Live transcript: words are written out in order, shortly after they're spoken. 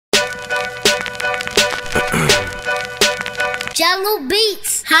Jahlil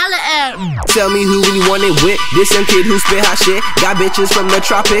Beats, holla at him. Tell me who really want it with this young kid who spit hot shit. Got bitches from the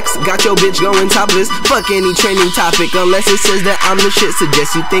tropics, got your bitch going topless. Fuck any trending topic unless it says that I'm the shit.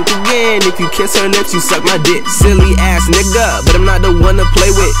 Suggest you think again. If you kiss her lips, you suck my dick. Silly ass nigga, but I'm not the one to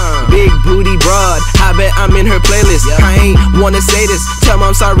play with. Big booty broad, I bet I'm in her playlist. I ain't wanna say this, tell me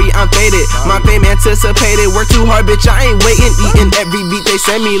I'm sorry, I'm faded. My fame anticipated, work too hard, bitch, I ain't waiting. Eating every beat they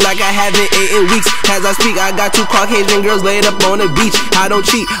send me like I haven't ate in weeks. As I speak, I got 2 Caucasian girls laid up on the beach. I don't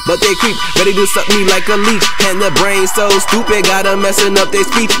cheat, but they creep, ready to suck me like a leech. And the brain so stupid, got them messing up their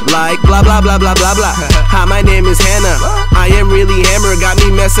speech. Like blah blah blah blah blah blah. Hi, my name is Hannah, I am really hammer. Got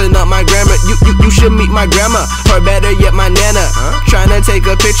me messing up my grammar. You should meet my grandma, or better yet my nana. Tryna take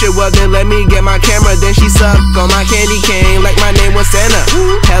a picture, well then let me get my camera. Then she suck on my candy cane like my name was Santa.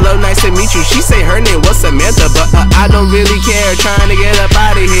 Hello, nice to meet you. She say her name was Samantha, but I don't really care. Trying to get up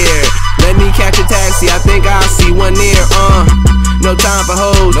out of here. Let me catch a taxi, I think I'll see one near. No time for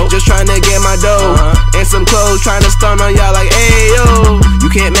hoes, just trying to get my dough and some clothes, trying to stun on y'all like, hey yo. You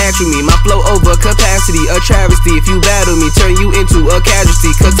can't match with me, my flow over capacity, a travesty. If you battle me, turn you into a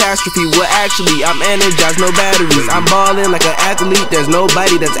casualty. Catastrophe, well actually, I'm energized, no batteries. I'm ballin' like an athlete, there's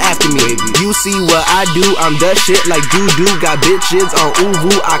nobody that's after me. You see what I do, I'm the shit like doo-doo. Got bitches on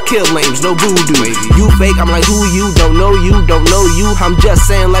uwu, I kill lames, no voodoo. You fake, I'm like who you, don't know you, don't know you. I'm just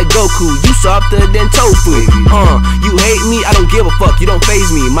saying like Goku, you softer than tofu. You hate me, I don't give a fuck, you don't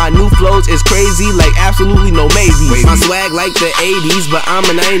faze me. My new flows is crazy, like absolutely no maybes. My swag like the 80s, but I'm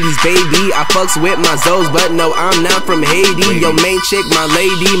a 90s baby. I fucks with my Zoes, but no, I'm not from Haiti. Yo main chick, my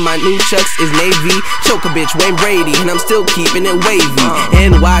lady, my new Chucks is navy. Choke a bitch, Wayne Brady, and I'm still keeping it wavy.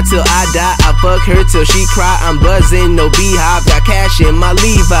 And why till I die, I fuck her till she cry. I'm buzzing, no beehive, got cash in my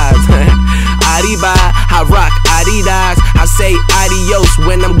Levi's. Arriba, I rock Adidas. I say adios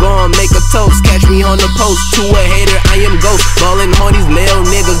when I'm gone, make a toast. Catch me on the post, to a hater, I am ghost. Ballin' on these little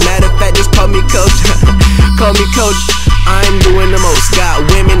niggas, matter of fact, just call me coach. Call me coach, I'm doing the most. Got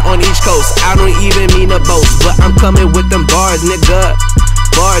women on each coast, I don't even mean to boast, but I'm coming with them bars, nigga.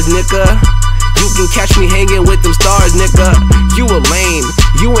 Bars, nigga. You can catch me hanging with them stars, nigga. You a lame,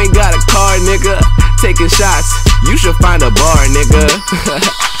 you ain't got a car, nigga. Taking shots, you should find a bar, nigga.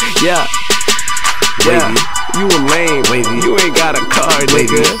 Yeah. Yeah, you a lame, Wavy. You ain't got a car,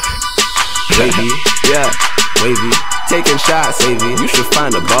 nigga. Wavy, yeah, Wavy. Taking shots, Wavy. You should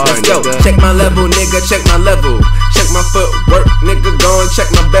find a bar, nigga. Go. Check my level, nigga. Check my level. Check my footwork, nigga. Go and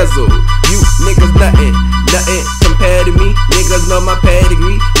check my bezel. You niggas nothing, nothing compared to me. Niggas know my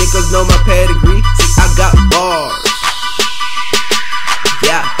pedigree. Niggas know my pedigree. See, I got bars.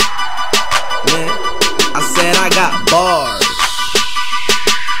 Yeah, man. I said I got bars.